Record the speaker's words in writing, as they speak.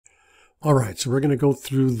All right, so we're going to go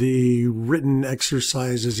through the written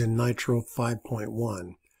exercises in Nitro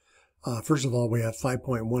 5.1. First of all, we have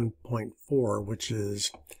 5.1.4, which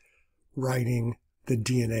is writing the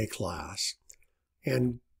DNA class.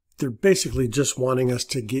 And they're basically just wanting us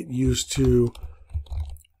to get used to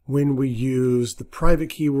when we use the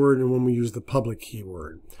private keyword and when we use the public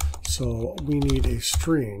keyword. So we need a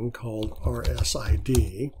string called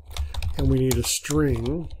RSID, and we need a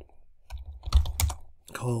string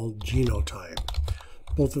called genotype.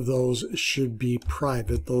 Both of those should be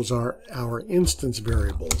private. Those are our instance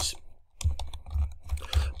variables.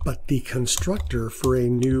 But the constructor for a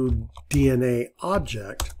new DNA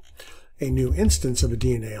object, a new instance of a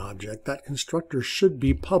DNA object, that constructor should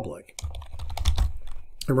be public.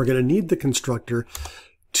 And we're going to need the constructor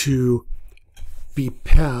to be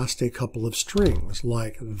passed a couple of strings,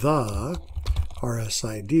 like the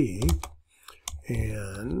RSID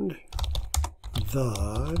and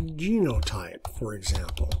the genotype, for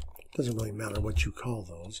example. It doesn't really matter what you call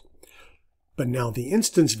those. But now the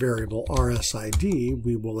instance variable RSID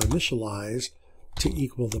we will initialize to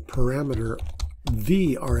equal the parameter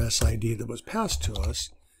the RSID that was passed to us,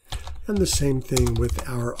 and the same thing with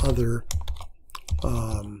our other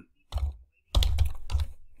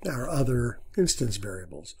instance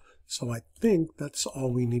variables. So I think that's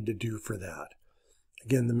all we need to do for that.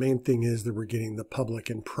 Again, the main thing is that we're getting the public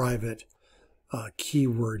and private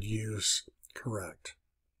keyword use correct.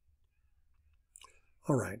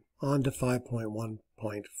 All right, on to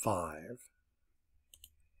 5.1.5.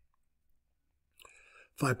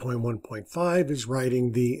 5.1.5 is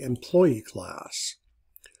writing the employee class.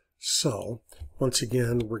 So, once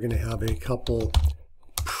again, we're going to have a couple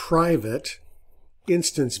private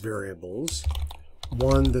instance variables.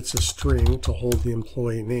 One that's a string to hold the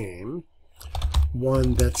employee name.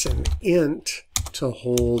 One that's an int to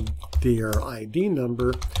hold their ID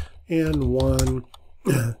number, and one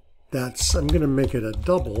that's, I'm going to make it a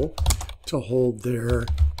double, to hold their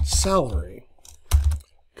salary,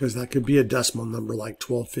 because that could be a decimal number like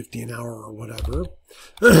 $12.50 an hour or whatever.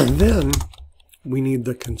 Then we need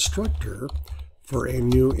the constructor for a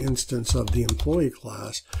new instance of the employee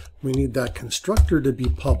class. We need that constructor to be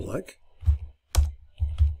public,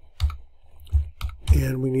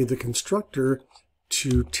 and we need the constructor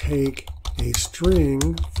to take a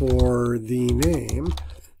string for the name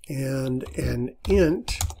and an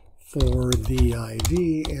int for the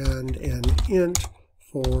ID and an int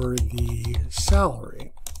for the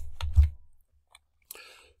salary.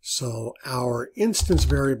 So our instance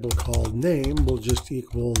variable called name will just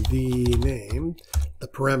equal the name, the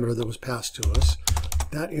parameter that was passed to us.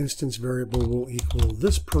 That instance variable will equal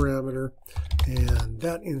this parameter, and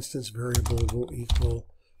that instance variable will equal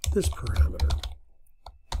this parameter.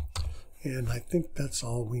 And I think that's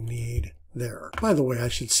all we need there. By the way, I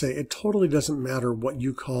should say it totally doesn't matter what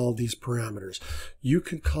you call these parameters. You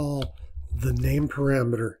could call the name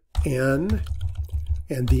parameter N,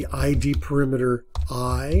 and the ID parameter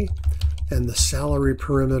I, and the salary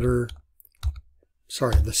parameter,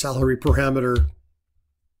 the salary parameter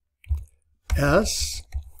S,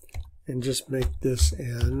 and just make this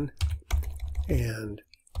N and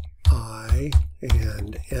I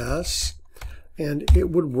and S, and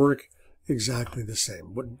it would work exactly the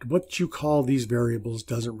same. What you call these variables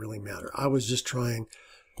doesn't really matter. I was just trying,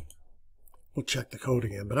 we'll check the code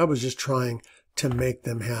again, but I was just trying to make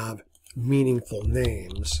them have meaningful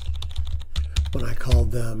names when I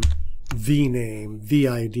called them the name, the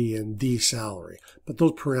ID, and the salary. But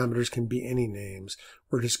those parameters can be any names.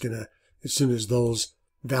 We're just going to, as soon as those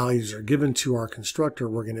values are given to our constructor,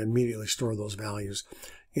 we're going to immediately store those values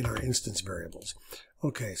in our instance variables.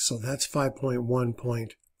 Okay, so that's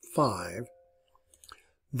 5.1.5.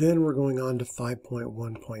 Then we're going on to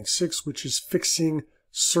 5.1.6, which is fixing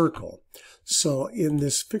circle. So in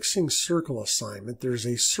this fixing circle assignment, there's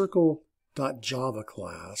a circle.java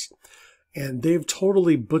class, and they've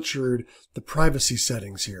totally butchered the privacy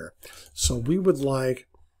settings here. So we would like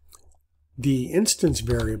the instance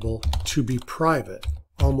variable to be private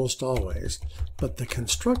almost always, but the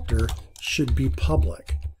constructor should be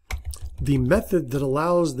public. The method that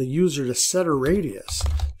allows the user to set a radius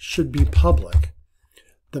should be public.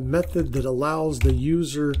 The method that allows the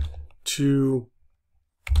user to,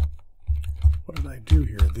 what did I do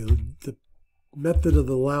here? The method that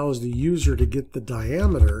allows the user to get the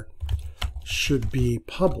diameter should be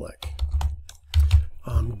public.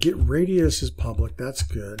 Get radius is public, that's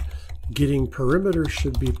good. Getting perimeter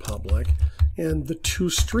should be public, and the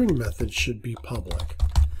toString method should be public.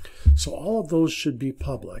 So all of those should be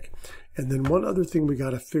public. And then one other thing we got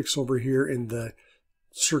to fix over here in the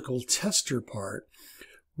circle tester part,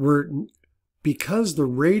 we're because the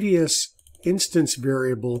radius instance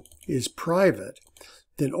variable is private,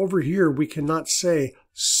 then over here we cannot say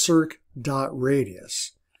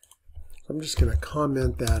circ.radius. I'm just going to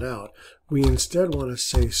comment that out. We instead want to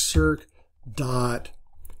say circ dot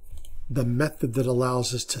the method that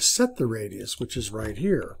allows us to set the radius, which is right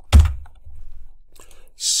here.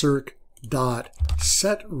 Circ dot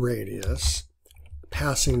set radius,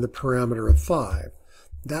 passing the parameter of 5.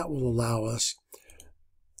 That will allow us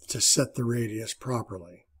to set the radius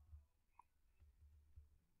properly.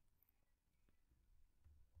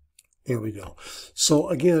 There we go. So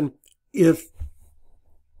again, if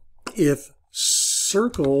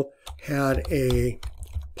circle had a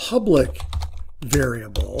public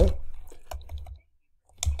variable,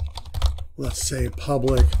 let's say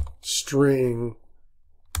public string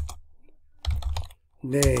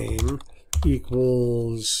name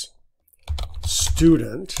equals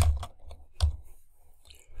student,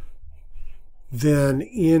 then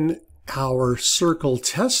in our circle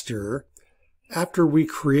tester, after we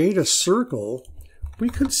create a circle, we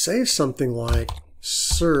could say something like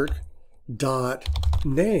circ.name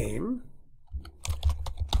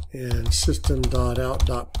and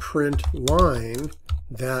system.out.print line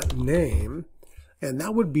that name, and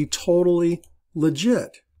that would be totally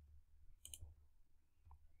legit.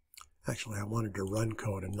 Actually, I wanted to run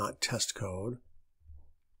code and not test code.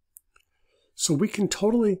 So we can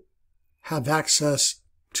totally have access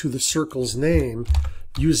to the circle's name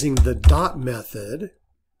using the dot method.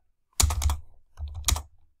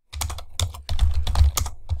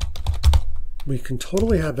 We can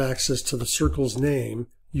totally have access to the circle's name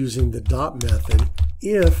using the dot method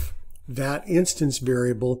if that instance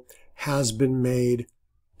variable has been made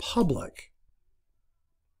public.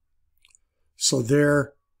 So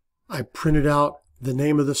there, I printed out the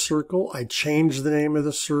name of the circle, I changed the name of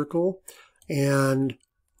the circle, and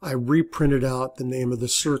I reprinted out the name of the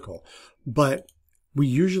circle. But we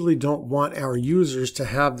usually don't want our users to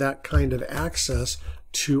have that kind of access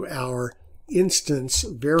to our instance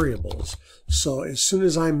variables. So as soon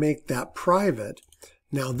as I make that private,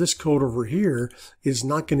 now this code over here is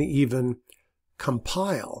not going to even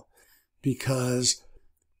compile because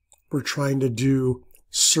we're trying to do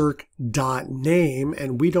circ.name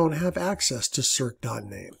and we don't have access to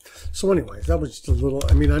circ.name. So anyways, that was just a little,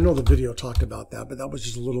 I mean, I know the video talked about that, but that was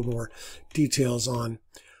just a little more details on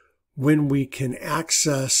when we can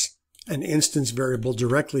access an instance variable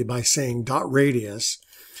directly by saying .radius,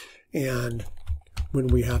 and when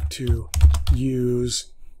we have to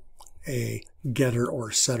use a getter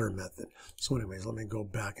or setter method. So anyways, let me go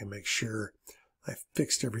back and make sure I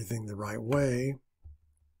fixed everything the right way.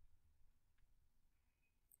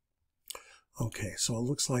 Okay, so it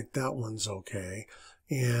looks like that one's okay.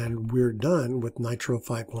 And we're done with Nitro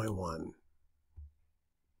 5.1.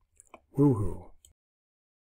 Woohoo.